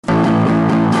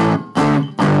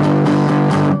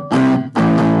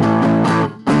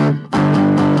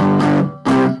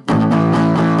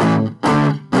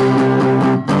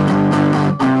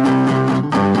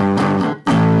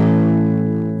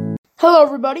Hello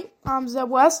everybody, I'm Zeb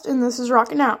West and this is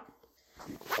Rockin' Out.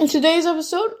 In today's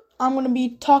episode, I'm going to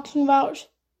be talking about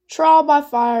Trial by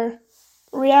Fire,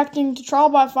 reacting to Trial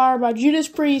by Fire by Judas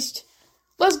Priest.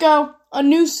 Let's go, a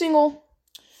new single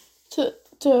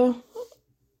to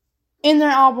in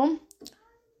their album.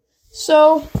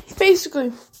 So,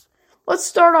 basically, let's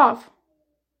start off.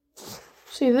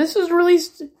 See, this was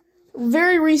released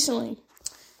very recently.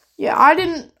 Yeah, I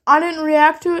didn't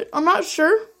react to it. I'm not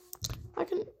sure.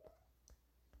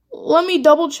 Let me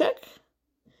double check.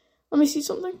 Let me see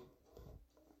something.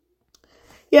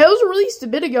 Yeah, it was released a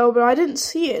bit ago, but I didn't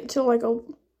see it until like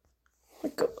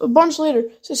a bunch later.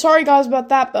 So sorry guys about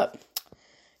that, but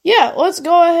yeah, let's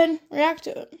go ahead and react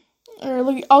to it.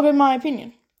 Or I'll give my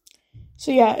opinion.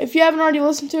 So yeah, if you haven't already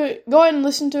listened to it, go ahead and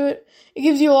listen to it. It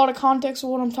gives you a lot of context of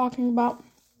what I'm talking about.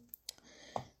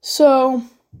 So,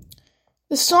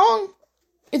 the song,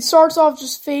 it starts off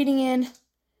just fading in,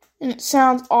 and it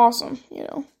sounds awesome,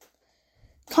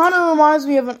 Kind of reminds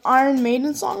me of an Iron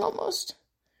Maiden song almost.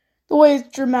 The way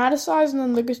it's dramatized and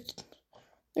then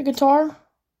the guitar.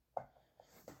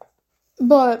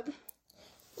 But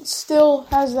it still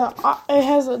has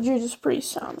that Judas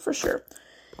Priest sound for sure.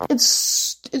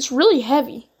 It's really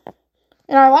heavy.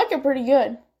 And I like it pretty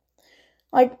good.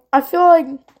 Like, I feel like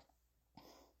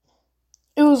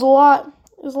it was a lot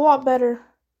better.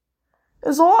 It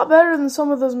was a lot better than some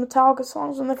of those Metallica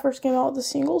songs when they first came out with the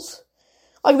singles.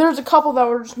 Like, there's a couple that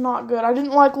were just not good. I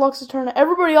didn't like Lux Eterna.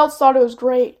 Everybody else thought it was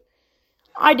great.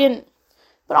 I didn't.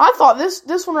 But I thought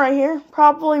this one right here,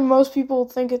 probably most people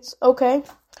think it's okay.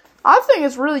 I think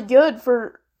it's really good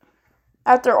for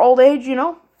at their old age,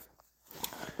 I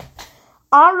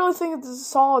really think it's a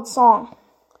solid song.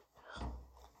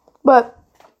 But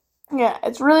yeah,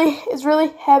 it's really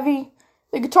heavy.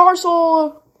 The guitar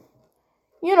solo,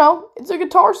 it's a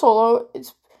guitar solo.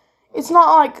 It's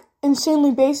not like insanely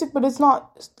basic, but it's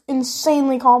not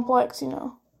insanely complex,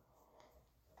 I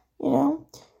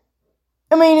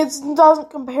mean, it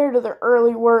doesn't compare to their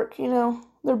early work,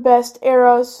 their best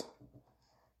eras,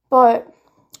 but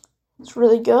it's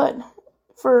really good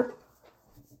for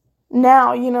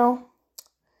now,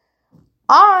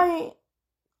 I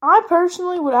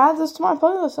personally would add this to my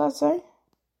playlist, I'd say.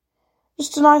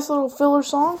 Just a nice little filler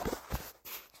song.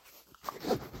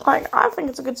 Like, I think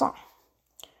it's a good song.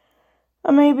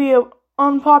 That may be an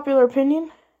unpopular opinion.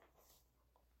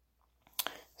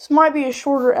 This might be a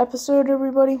shorter episode,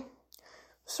 everybody.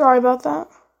 Sorry about that.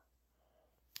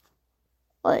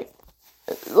 Like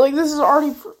this is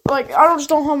already, I just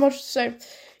don't have much to say.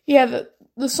 Yeah,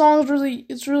 the song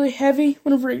is really heavy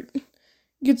whenever it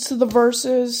gets to the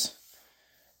verses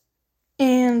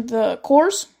and the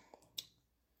chorus.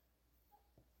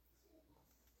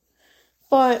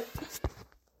 But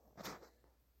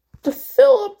to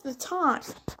fill up the time,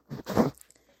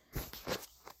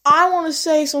 I want to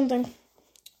say something,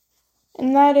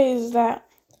 and that is that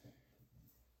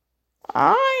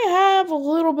I have a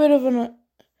little bit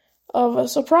of a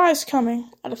surprise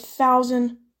coming at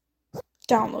 1,000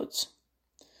 downloads.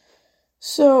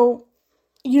 So,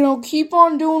 keep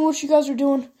on doing what you guys are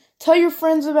doing. Tell your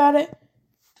friends about it.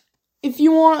 If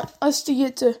you want us to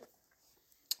get to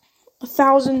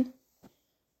 1,000,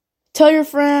 tell your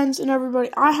friends and everybody.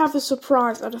 I have a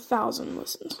surprise at 1,000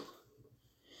 listens.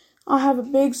 I have a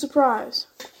big surprise,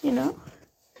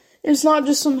 It's not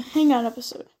just some hangout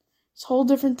episode. It's a whole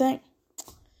different thing.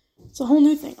 It's a whole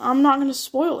new thing. I'm not going to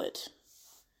spoil it.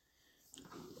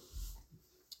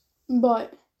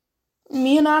 But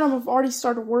me and Adam have already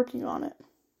started working on it.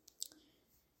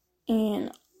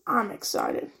 And I'm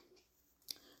excited.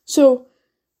 So,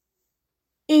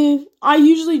 I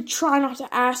usually try not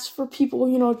to ask for people,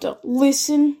 to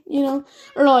listen,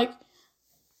 or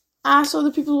ask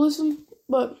other people to listen.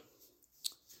 But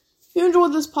if you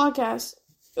enjoyed this podcast,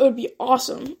 it would be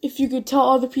awesome if you could tell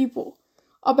other people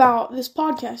about this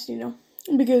podcast,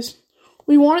 because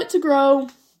we want it to grow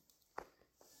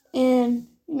and,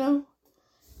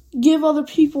 give other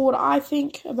people what I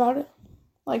think about it.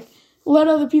 Let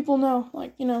other people know, a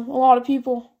lot of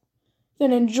people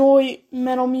that enjoy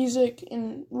metal music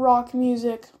and rock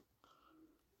music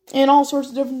and all sorts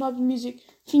of different types of music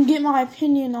can get my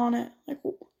opinion on it,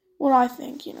 what I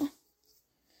think,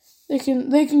 They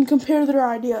can compare their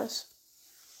ideas.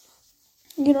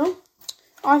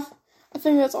 I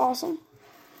think that's awesome.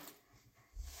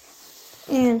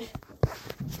 And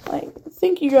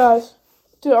thank you guys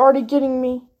to already getting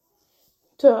me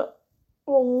to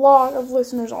a lot of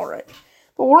listeners already.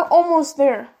 But we're almost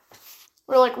there.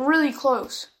 We're really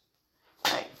close.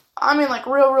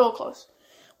 Real close.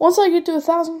 Once I get to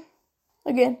 1,000,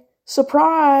 again,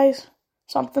 surprise,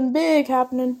 something big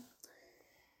happening.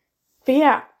 But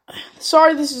yeah,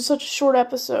 sorry this is such a short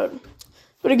episode.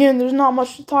 But again, there's not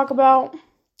much to talk about.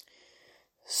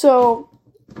 So,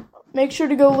 make sure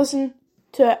to go listen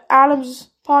to Adam's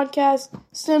podcast,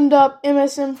 Stemmed Up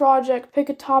MSM Project, Pick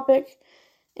a Topic,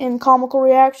 and Comical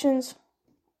Reactions.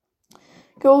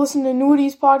 Go listen to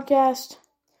Nudi's podcast.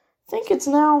 I think it's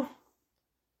now...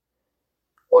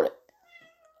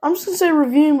 I'm just going to say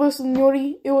reviewing books with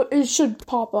Nudi. It should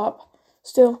pop up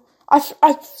still.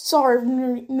 Sorry,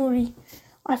 Nudi.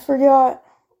 I forgot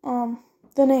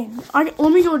the name. Let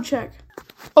me go check.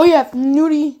 Oh yeah,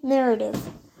 Nudi Narrative.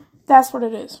 That's what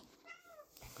it is.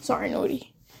 Sorry,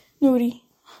 Nudi.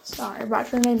 Sorry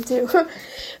about your name too.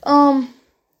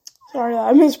 Sorry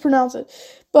I mispronounced it.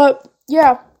 But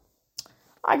yeah,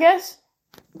 I guess.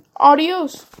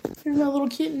 Adios. Here's my little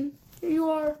kitten. Here you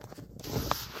are.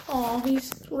 Aw,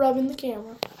 he's rubbing the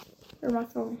camera. Or my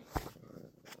phone.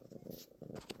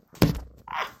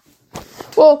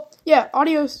 Well, yeah,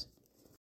 adios.